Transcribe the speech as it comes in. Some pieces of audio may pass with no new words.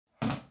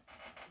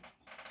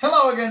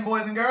Hello again,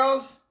 boys and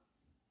girls.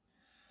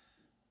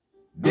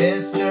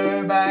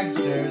 Mr.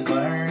 Baxter's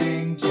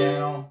Learning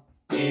Channel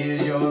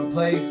is your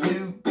place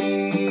to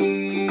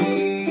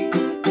be.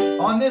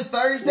 On this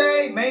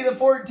Thursday, May the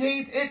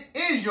 14th, it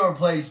is your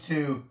place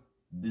to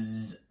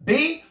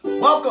be.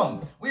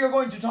 Welcome. We are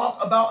going to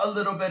talk about a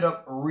little bit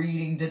of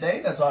reading today.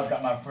 That's why I've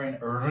got my friend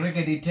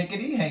Rickety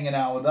Tickety hanging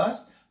out with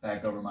us.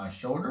 Back over my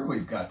shoulder,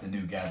 we've got the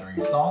new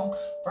gathering song.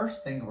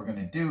 First thing we're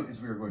going to do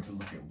is we're going to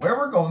look at where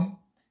we're going,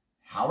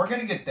 how we're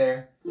going to get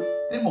there.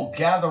 Then we'll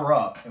gather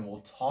up and we'll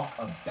talk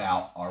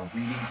about our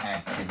reading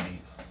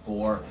activity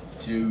for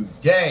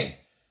today.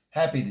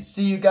 Happy to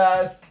see you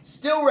guys.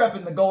 Still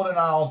repping the Golden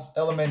Isles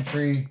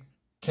Elementary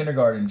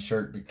Kindergarten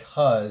shirt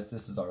because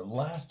this is our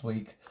last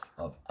week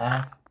of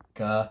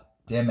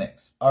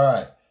academics. All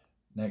right.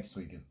 Next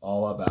week is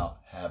all about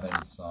having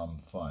some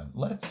fun.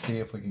 Let's see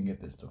if we can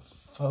get this to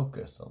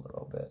focus a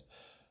little bit.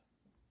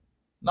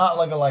 Not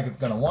looking like it's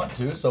going to want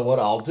to, so what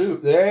I'll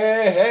do...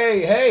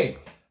 Hey!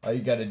 All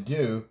you got to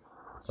do,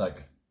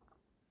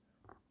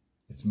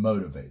 it's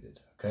motivated,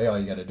 okay? All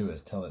you got to do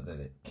is tell it that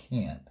it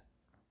can't,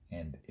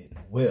 and it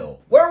will.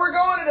 Where we're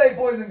going today,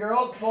 boys and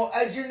girls? Well,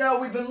 as you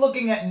know, we've been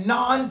looking at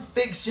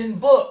non-fiction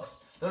books.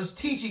 Those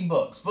teaching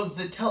books, books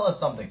that tell us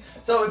something.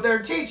 So if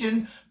they're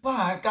teaching,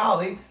 by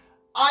golly,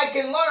 I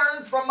can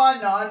learn from my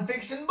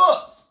non-fiction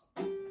books.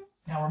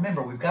 Now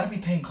remember, we've got to be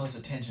paying close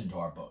attention to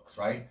our books,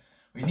 right?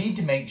 We need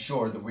to make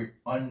sure that we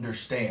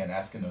understand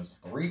asking those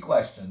 3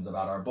 questions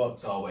about our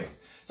books always.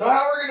 So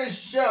how we're going to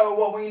show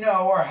what we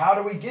know, or how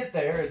do we get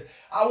there, is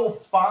I will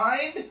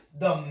find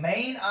the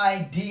main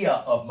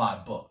idea of my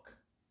book.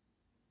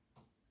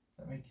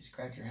 That make you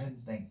scratch your head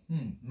and think,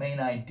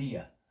 main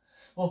idea.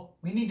 Well,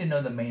 we need to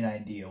know the main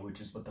idea, which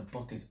is what the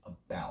book is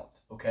about,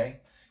 okay?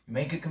 You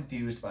may get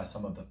confused by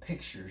some of the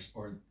pictures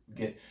or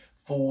get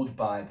fooled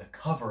by the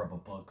cover of a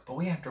book, but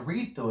we have to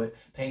read through it,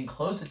 paying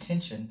close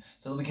attention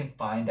so that we can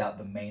find out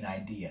the main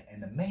idea.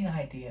 And the main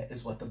idea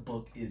is what the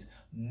book is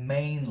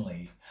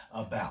mainly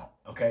about,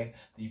 okay?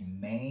 The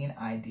main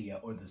idea,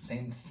 or the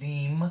same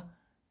theme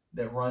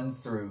that runs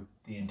through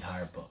the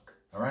entire book,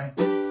 all right?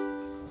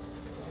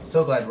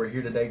 So glad we're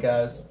here today,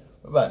 guys.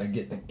 We're about to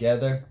get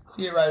together.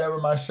 See it right over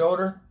my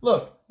shoulder?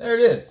 Look, there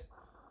it is.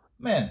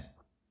 Man,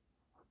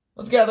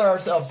 let's gather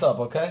ourselves up,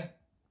 okay?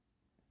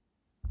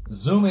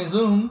 Zoomy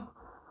zoom.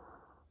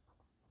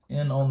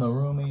 In on the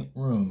roomy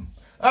room.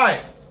 All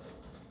right,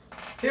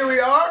 here we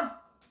are.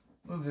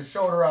 Move the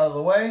shoulder out of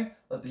the way.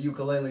 Let the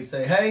ukulele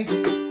say hey.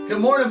 Good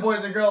morning,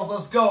 boys and girls.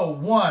 Let's go.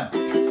 1,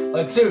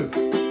 a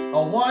 2,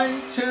 a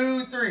 1,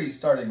 2, 3.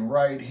 Starting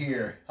right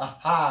here. Ha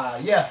ha,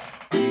 yeah.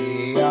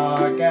 We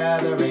are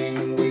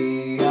gathering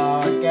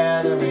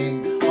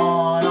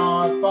on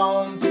our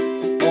phones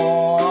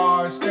or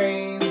our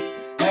screens.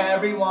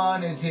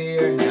 Everyone is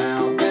here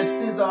now.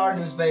 This is our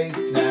new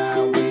space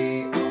now. We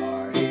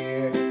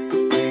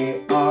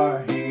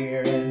are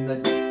here in the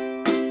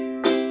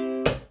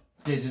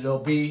digital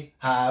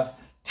beehive.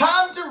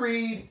 Time to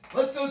read.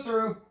 Let's go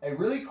through a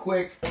really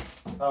quick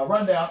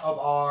rundown of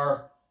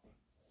our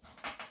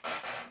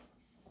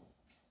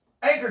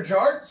anchor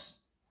charts.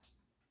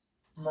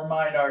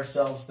 Remind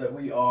ourselves that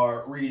we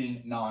are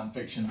reading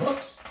nonfiction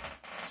books.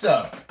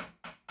 So,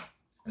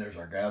 there's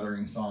our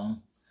gathering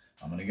song.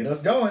 I'm going to get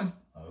us going.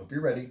 I hope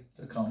you're ready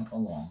to come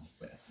along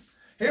with.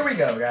 Here we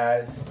go,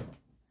 guys.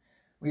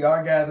 We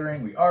are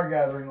gathering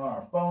on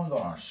our phones,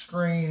 on our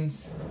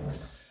screens.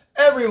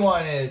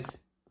 Everyone is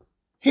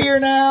here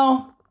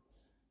now.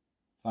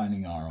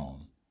 Finding our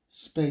own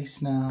space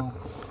now.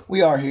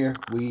 We are here.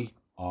 We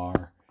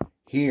are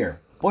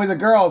here. Boys and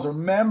girls,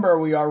 remember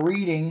we are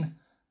reading.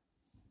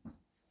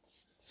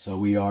 So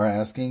we are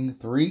asking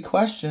 3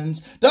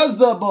 questions. Does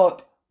the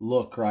book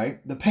look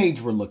right? The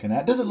page we're looking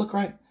at, does it look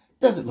right?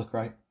 Does it look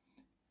right?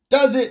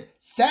 Does it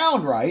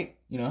sound right?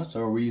 You know, so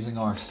are we using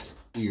our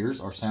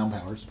ears, our sound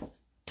powers?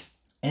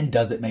 And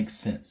does it make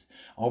sense?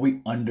 Are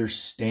we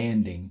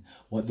understanding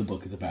what the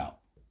book is about?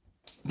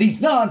 These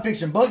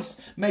nonfiction books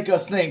make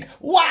us think,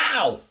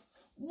 wow,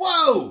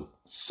 whoa,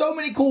 so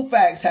many cool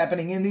facts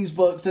happening in these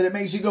books that it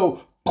makes you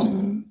go,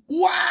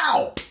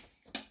 wow.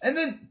 And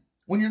then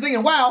when you're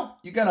thinking, wow,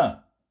 you're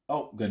gonna,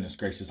 oh, goodness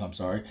gracious, I'm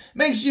sorry.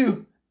 Makes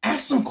you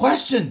ask some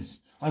questions.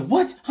 Like,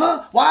 what?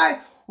 Huh?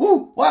 Why?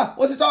 Woo, what?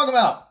 What's it talking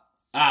about?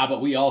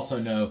 But we also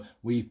know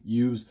we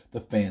use the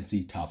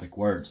fancy topic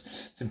words.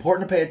 It's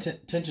important to pay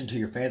attention to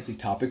your fancy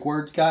topic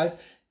words, guys.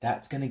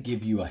 That's going to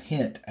give you a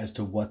hint as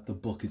to what the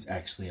book is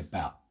actually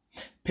about.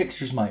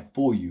 Pictures might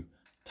fool you.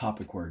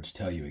 Topic words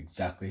tell you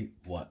exactly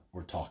what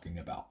we're talking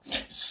about.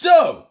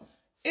 So,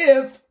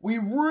 if we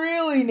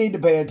really need to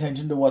pay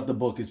attention to what the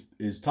book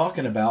is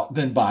talking about,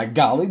 then by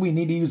golly, we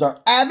need to use our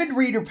avid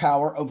reader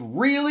power of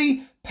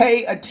really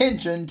pay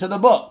attention to the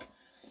book.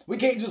 We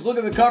can't just look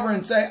at the cover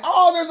and say,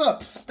 oh,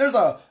 there's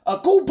a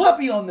cool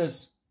puppy on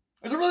this.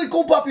 There's a really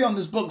cool puppy on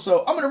this book,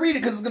 so I'm going to read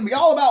it because it's going to be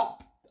all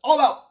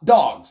about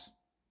dogs.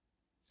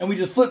 And we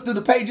just flip through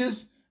the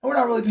pages, and we're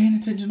not really paying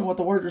attention to what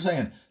the words are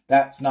saying.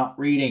 That's not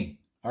reading,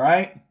 all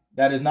right?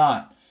 That is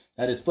not.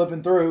 That is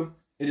flipping through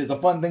It is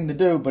a fun thing to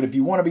do, but if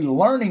you want to be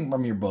learning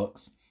from your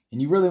books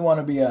and you really want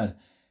to be an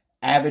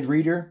avid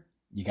reader,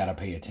 you got to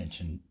pay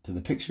attention to the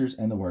pictures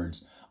and the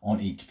words on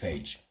each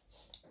page.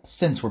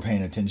 Since we're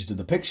paying attention to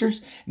the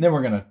pictures, and then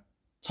we're going to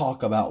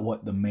talk about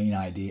what the main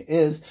idea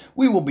is,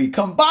 we will be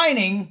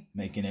combining,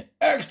 making it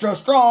extra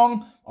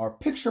strong, our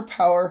picture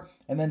power,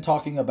 and then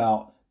talking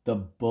about the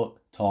book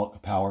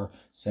talk power,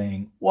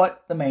 saying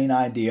what the main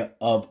idea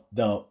of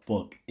the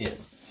book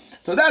is.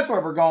 So that's where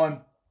we're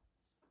going,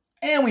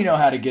 and we know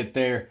how to get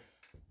there.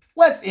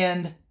 Let's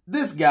end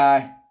this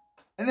guy,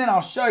 and then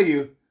I'll show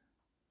you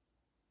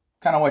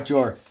kind of what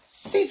your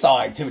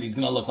seesaw activity is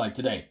going to look like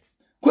today.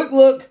 Quick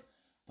look,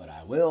 but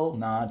I will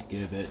not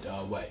give it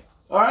away.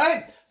 All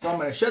right, so I'm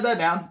going to shut that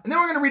down, and then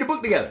we're going to read a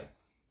book together.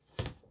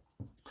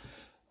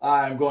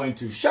 I'm going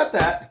to shut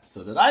that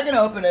so that I can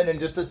open it in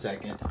just a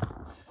second.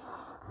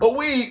 But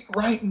we,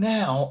 right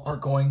now, are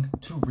going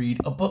to read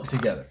a book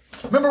together.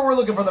 Remember, we're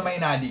looking for the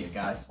main idea,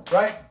 guys,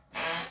 right?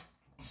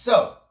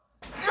 So,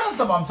 the kind of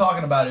stuff I'm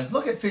talking about is,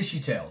 look at Fishy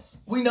Tales.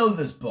 We know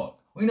this book.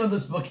 We know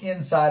this book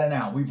inside and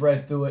out. We've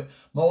read through it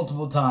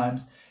multiple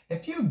times.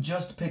 If you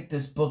just picked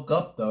this book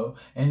up, though,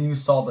 and you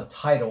saw the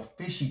title,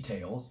 Fishy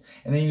Tales,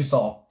 and then you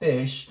saw a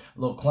fish, a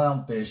little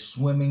clownfish,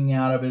 swimming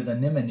out of his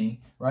anemone,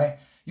 right?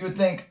 You would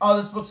think,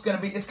 oh, this book's going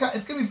to be, it's going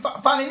to be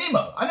Finding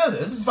Nemo. I know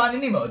this. This is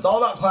Finding Nemo. It's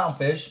all about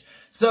clownfish.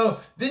 So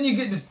then you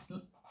get to,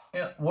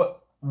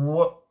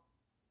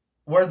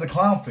 where did the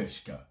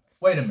clownfish go?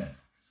 Wait a minute.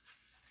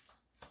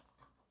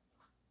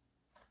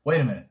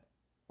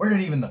 Where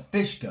did even the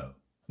fish go?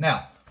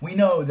 Now, we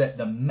know that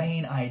the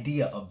main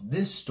idea of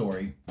this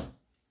story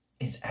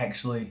is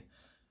actually,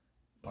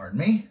 pardon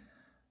me,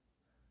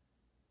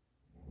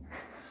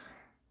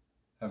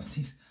 that was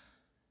sneeze.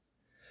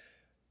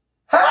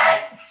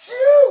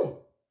 Achoo!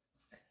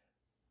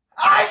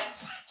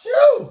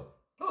 Achoo!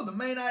 Oh, the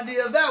main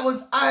idea of that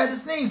was I had to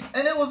sneeze,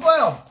 and it was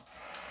loud.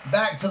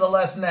 Back to the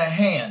lesson at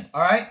hand,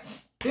 all right?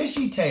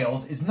 Fishy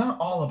Tales is not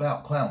all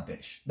about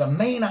clownfish. The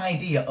main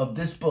idea of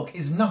this book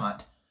is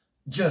not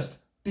just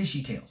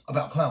Fishy Tales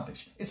about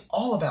clownfish. It's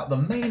all about, the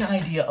main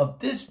idea of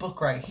this book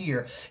right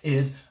here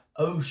is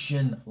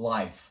ocean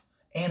life.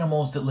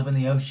 Animals that live in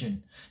the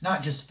ocean.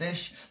 Not just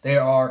fish.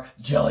 There are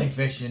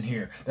jellyfish in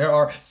here. There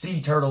are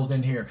sea turtles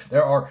in here.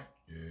 There are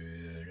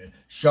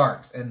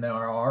sharks. And there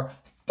are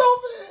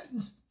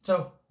dolphins.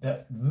 So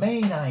the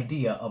main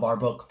idea of our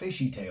book,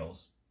 Fishy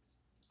Tales,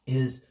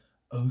 is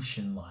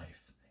ocean life.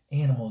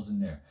 Animals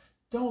in there.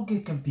 Don't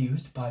get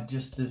confused by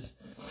just this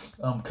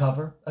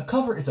cover. A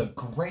cover is a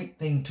great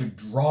thing to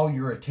draw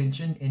your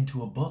attention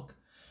into a book.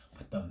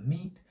 But the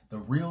meat, the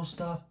real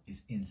stuff,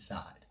 is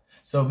inside.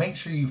 So make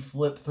sure you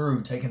flip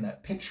through, taking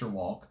that picture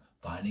walk,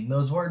 finding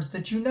those words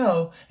that you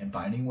know, and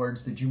finding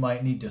words that you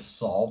might need to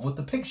solve with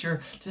the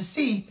picture to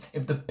see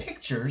if the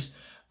pictures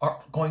are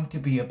going to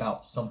be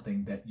about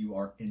something that you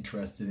are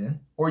interested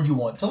in or you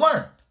want to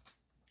learn.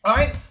 All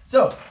right,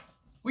 so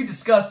we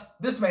discussed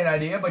this main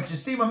idea, but you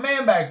see my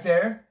man back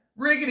there,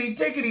 Rickety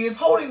Tickety, is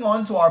holding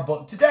on to our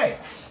book today.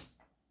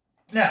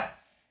 Now,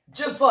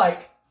 just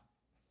like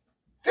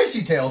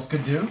Fishy Tales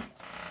could do,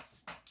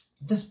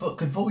 this book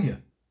could fool you,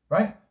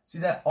 right? See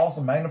that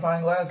awesome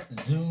magnifying glass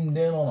zoomed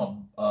in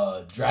on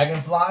a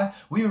dragonfly?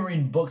 We've been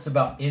reading books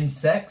about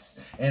insects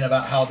and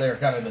about how they're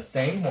kind of the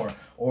same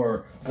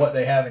or what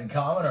they have in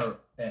common,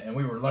 and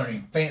we were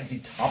learning fancy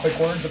topic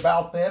words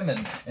about them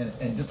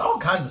and just all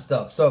kinds of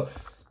stuff. So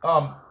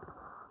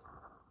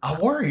I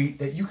worry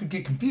that you could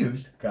get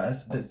confused,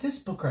 guys, that this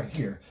book right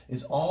here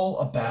is all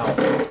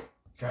about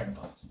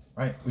dragonflies,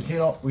 right? We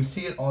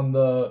see it on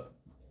the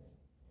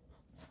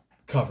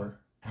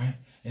cover, right?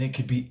 And it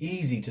could be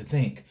easy to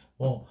think,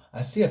 well,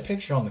 I see a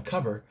picture on the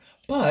cover,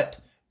 but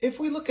if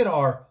we look at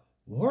our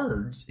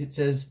words, it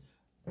says,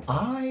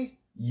 I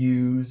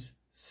use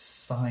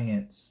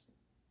science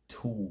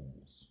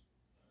tools.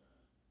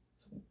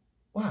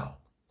 Wow.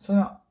 So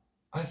now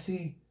I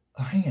see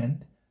a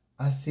hand,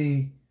 I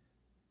see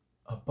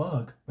a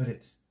bug, but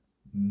it's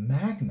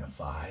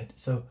magnified.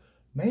 So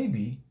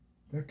maybe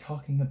they're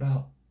talking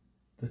about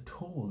the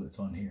tool that's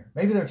on here.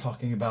 Maybe they're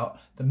talking about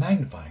the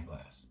magnifying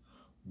glass.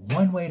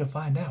 One way to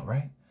find out,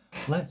 right?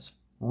 Let's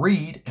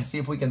read and see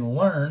if we can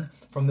learn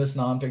from this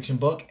nonfiction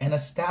book and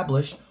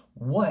establish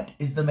what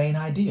is the main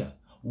idea.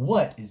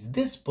 What is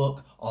this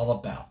book all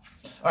about?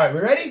 All right, we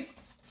ready?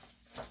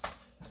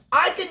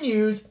 I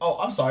use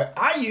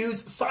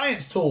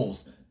science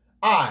tools.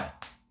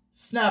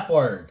 Snap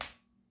word.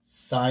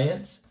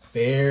 Science,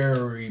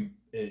 very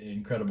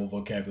incredible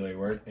vocabulary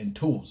word, and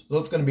tools. So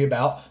it's going to be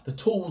about the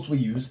tools we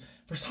use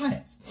for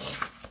science.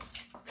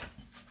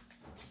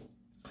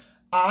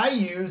 I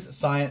use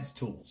science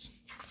tools.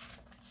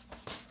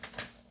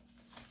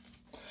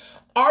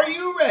 Are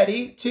you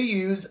ready to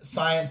use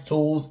science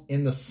tools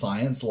in the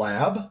science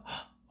lab?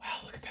 Wow,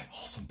 look at that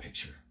awesome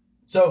picture.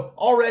 So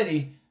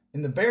already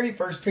in the very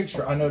first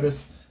picture, I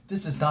noticed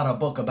this is not a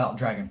book about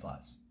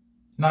dragonflies.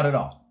 Not at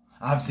all.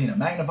 I've seen a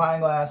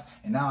magnifying glass,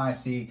 and now I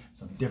see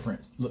some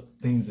different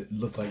things that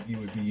look like you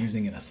would be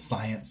using in a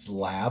science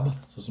lab.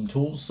 So some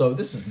tools. So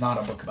this is not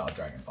a book about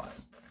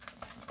dragonflies.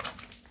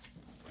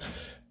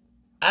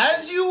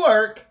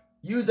 work,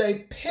 use a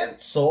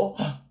pencil.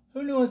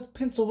 Who knew a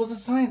pencil was a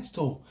science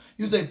tool?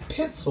 Use a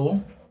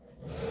pencil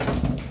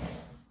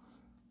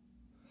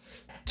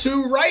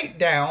to write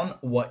down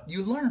what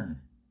you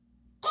learn.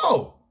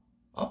 Oh,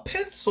 a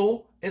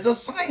pencil is a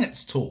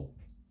science tool.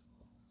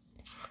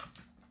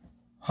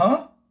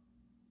 Huh?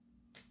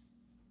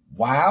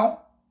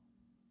 Wow.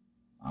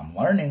 I'm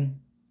learning.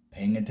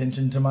 Paying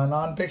attention to my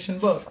nonfiction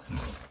book.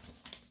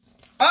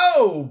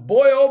 Oh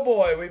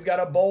boy, we've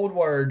got a bold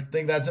word.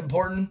 Think that's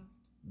important?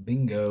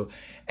 Bingo.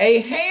 A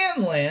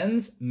hand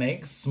lens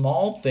makes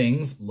small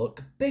things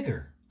look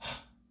bigger.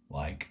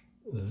 Like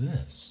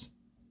this.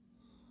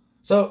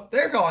 So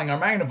they're calling our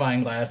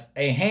magnifying glass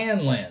a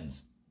hand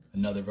lens.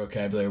 Another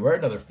vocabulary word,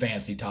 another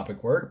fancy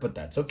topic word, but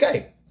that's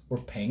okay. We're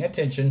paying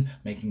attention,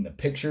 making the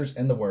pictures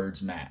and the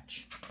words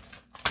match.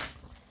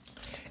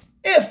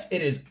 If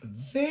it is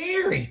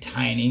very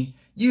tiny,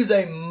 use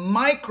a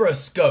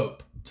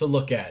microscope to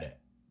look at it.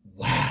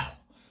 Wow.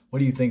 What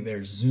do you think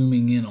they're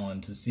zooming in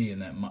on to see in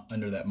that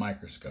under that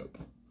microscope?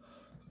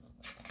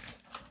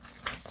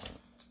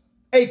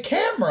 A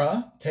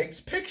camera takes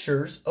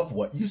pictures of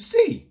what you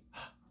see.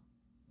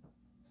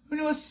 Who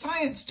knew a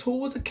science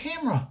tool was a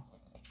camera?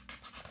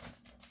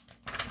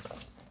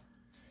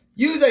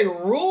 Use a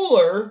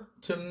ruler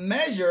to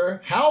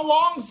measure how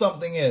long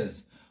something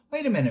is.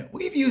 Wait a minute,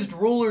 we've used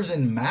rulers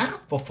in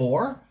math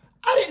before.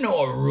 I didn't know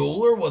a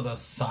ruler was a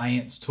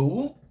science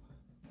tool.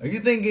 Are you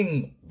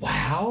thinking,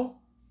 wow?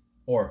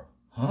 Or,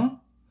 huh?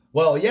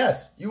 Well,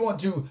 yes, you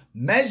want to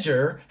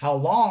measure how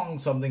long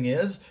something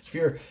is. If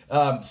you're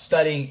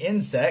studying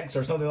insects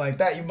or something like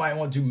that, you might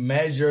want to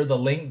measure the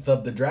length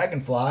of the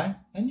dragonfly.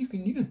 And you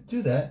can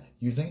do that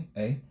using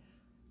a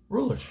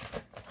ruler.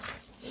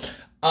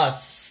 A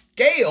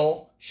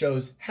scale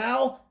shows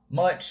how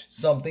much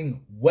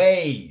something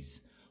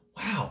weighs.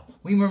 Wow,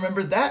 we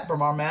remember that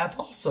from our math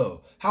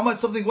also. How much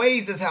something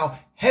weighs is how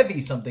heavy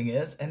something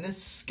is. And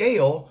this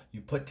scale,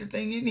 you put your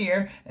thing in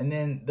here, and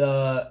then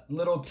the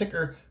little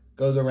ticker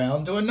goes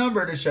around to a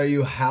number to show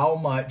you how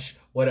much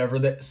whatever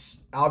the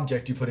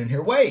object you put in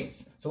here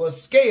weighs. So a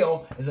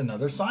scale is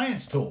another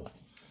science tool.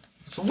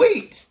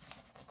 Sweet.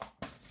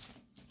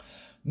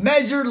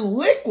 Measure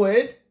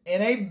liquid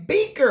in a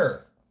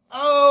beaker.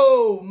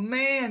 Oh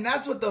man,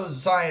 that's what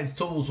those science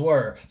tools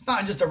were. It's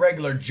not just a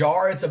regular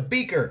jar, it's a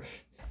beaker.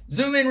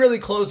 Zoom in really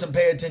close and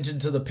pay attention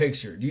to the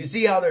picture. Do you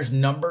see how there's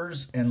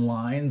numbers and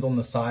lines on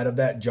the side of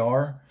that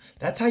jar?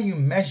 That's how you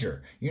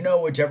measure. You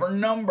know, whichever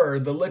number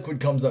the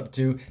liquid comes up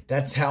to,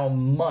 that's how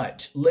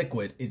much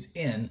liquid is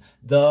in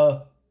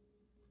the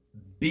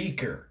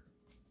beaker.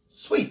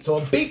 Sweet. So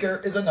a beaker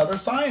is another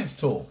science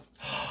tool.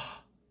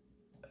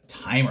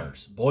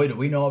 Timers. Boy, do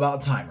we know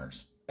about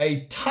timers.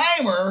 A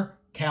timer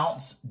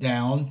counts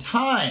down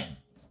time.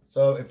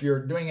 So if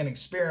you're doing an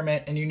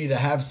experiment and you need to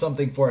have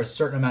something for a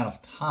certain amount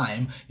of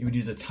time, you would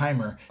use a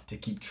timer to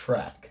keep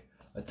track.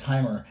 A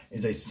timer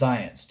is a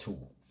science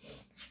tool.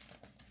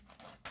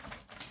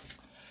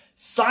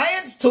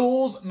 Science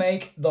tools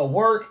make the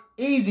work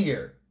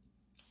easier.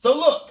 So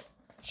look,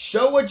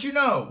 show what you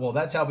know. Well,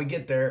 that's how we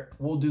get there.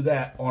 We'll do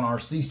that on our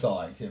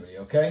seesaw activity,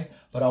 okay?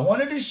 But I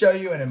wanted to show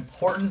you an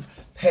important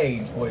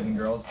page, boys and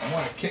girls. I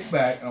want to kick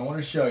back and I want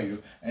to show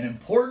you an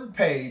important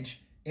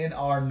page in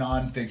our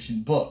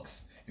nonfiction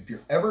books. If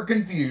you're ever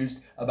confused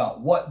about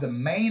what the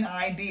main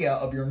idea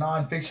of your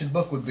nonfiction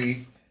book would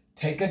be,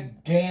 take a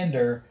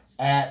gander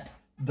at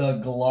the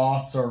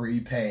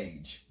glossary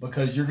page,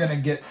 because you're going to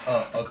get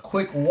a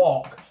quick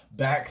walk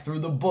back through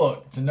the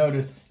book to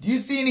notice, do you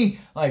see any,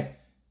 like,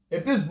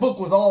 if this book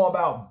was all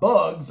about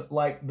bugs,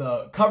 like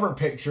the cover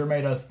picture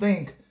made us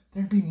think,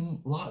 there'd be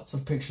lots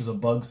of pictures of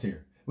bugs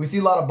here. We see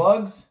a lot of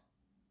bugs,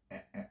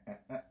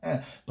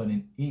 but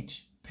in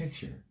each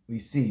picture, we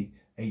see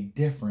a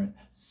different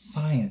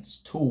science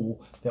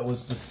tool that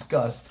was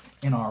discussed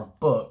in our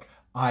book,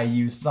 I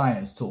Use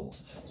Science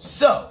Tools.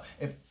 So,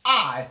 if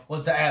I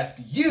was to ask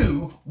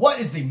you, what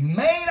is the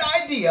main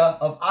idea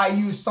of I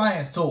Use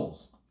Science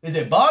Tools? Is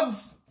it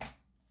bugs?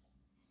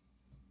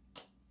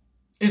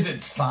 Is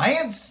it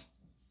science?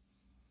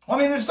 Well,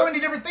 I mean, there's so many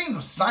different things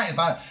of science.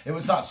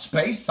 It's not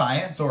space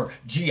science or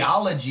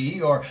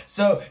geology or...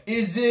 So,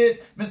 is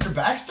it Mr.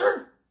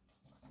 Baxter?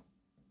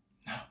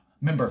 No.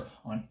 Remember,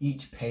 on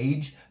each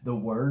page, the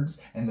words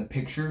and the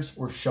pictures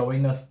were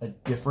showing us a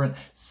different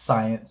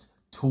science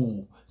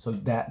tool. So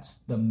that's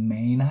the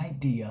main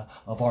idea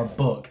of our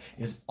book,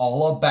 is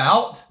all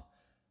about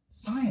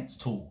science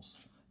tools,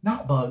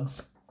 not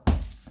bugs.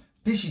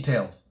 Fishy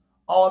tales,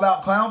 all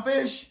about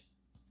clownfish?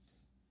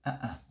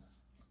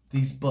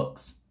 These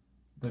books,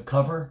 the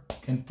cover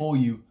can fool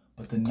you,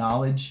 but the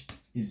knowledge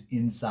is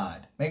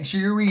inside. Make sure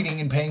you're reading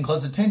and paying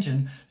close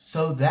attention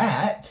so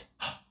that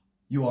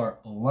you are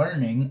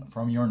learning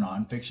from your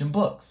nonfiction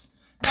books.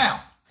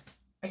 Now,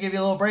 I gave you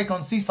a little break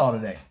on Seesaw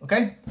today,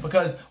 okay?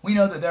 Because we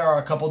know that there are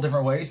a couple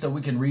different ways that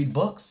we can read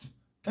books.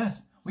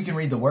 Guys, we can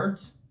read the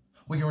words.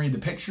 We can read the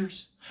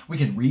pictures. We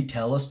can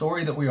retell a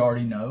story that we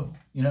already know.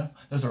 You know,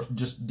 those are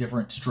just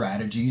different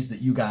strategies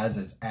that you guys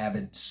as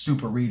avid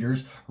super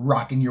readers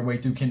rocking your way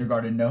through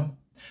kindergarten know.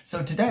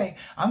 So today,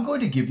 I'm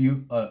going to give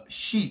you a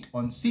sheet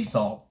on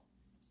Seesaw,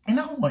 and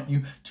I want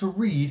you to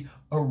read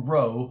a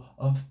row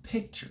of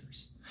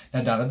pictures.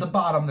 Now, down at the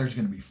bottom, there's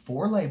going to be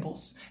 4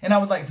 labels, and I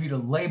would like for you to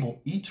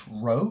label each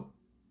row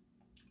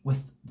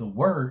with the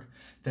word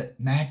that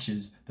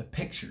matches the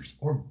pictures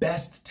or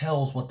best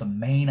tells what the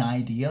main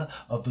idea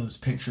of those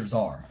pictures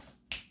are.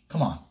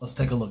 Come on, let's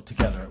take a look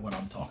together at what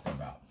I'm talking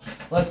about.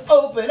 Let's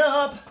open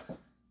up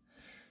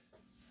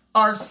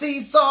our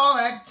Seesaw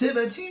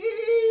activity.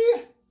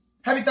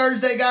 Happy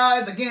Thursday,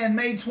 guys. Again,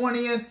 May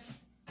 20th.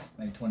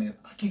 May 20th.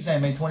 I keep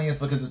saying May 20th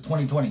because it's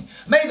 2020.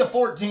 May the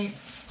 14th,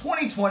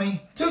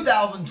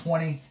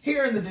 2020,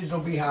 here in the Digital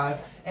Beehive.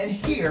 And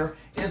here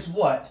is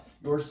what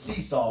your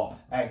Seesaw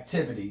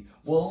activity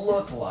will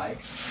look like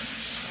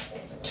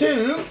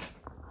today.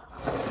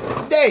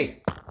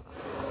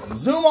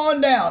 Zoom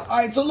on down. All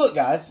right, so look,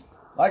 guys.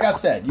 Like I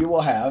said, you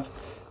will have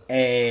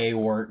a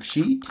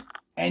worksheet,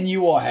 and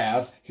you will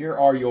have, here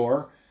are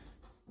your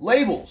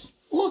labels.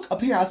 Look,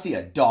 up here I see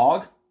a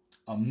dog,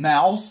 a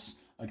mouse,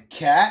 a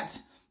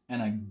cat,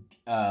 and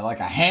like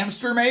a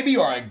hamster maybe,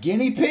 or a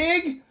guinea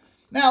pig.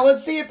 Now,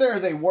 let's see if there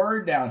is a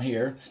word down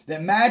here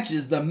that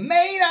matches the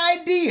main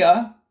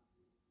idea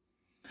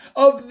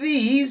of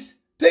these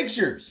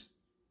pictures.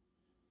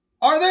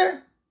 Are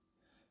there?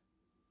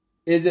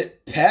 Is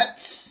it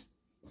pets,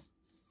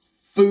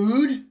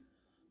 food,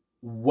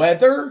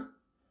 weather,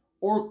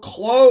 or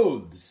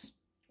clothes?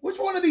 Which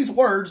one of these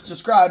words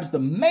describes the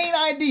main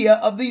idea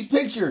of these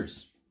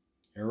pictures?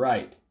 You're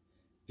right.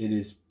 It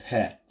is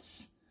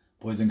pets.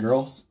 Boys and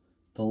girls,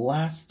 the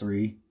last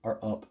 3 are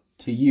up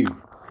to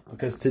you.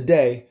 Because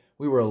today,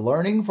 we were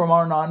learning from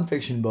our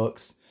nonfiction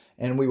books,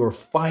 and we were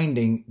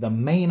finding the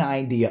main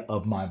idea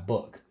of my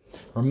book.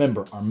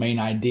 Remember, our main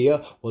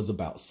idea was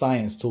about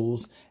science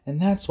tools, and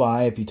that's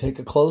why, if you take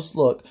a close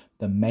look,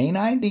 the main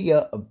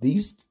idea of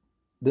this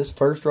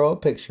first row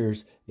of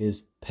pictures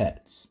is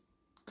pets.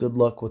 Good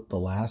luck with the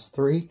last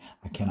 3.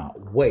 I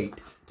cannot wait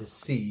to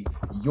see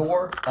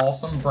your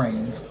awesome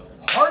brains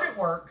hard at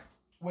work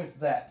with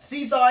that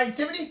Seesaw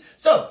activity.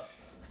 So,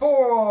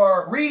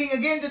 for reading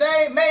again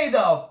today, May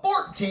the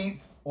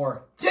 14th,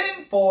 or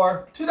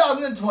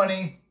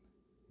 10/4/2020,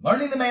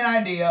 learning the main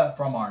idea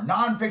from our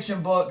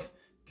nonfiction book.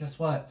 Guess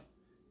what?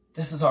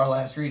 This is our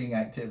last reading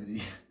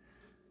activity.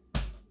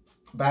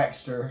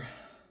 Baxter,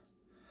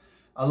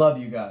 I love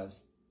you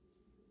guys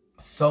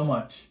so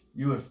much.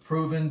 You have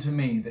proven to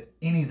me that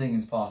anything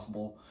is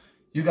possible.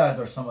 You guys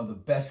are some of the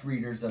best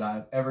readers that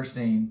I've ever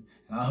seen,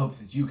 and I hope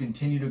that you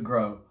continue to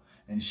grow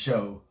and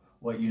show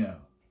what you know.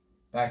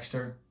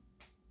 Baxter,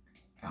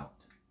 out.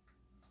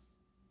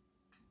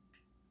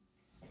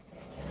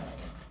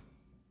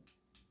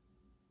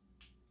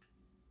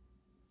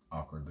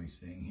 Awkwardly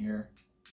sitting here.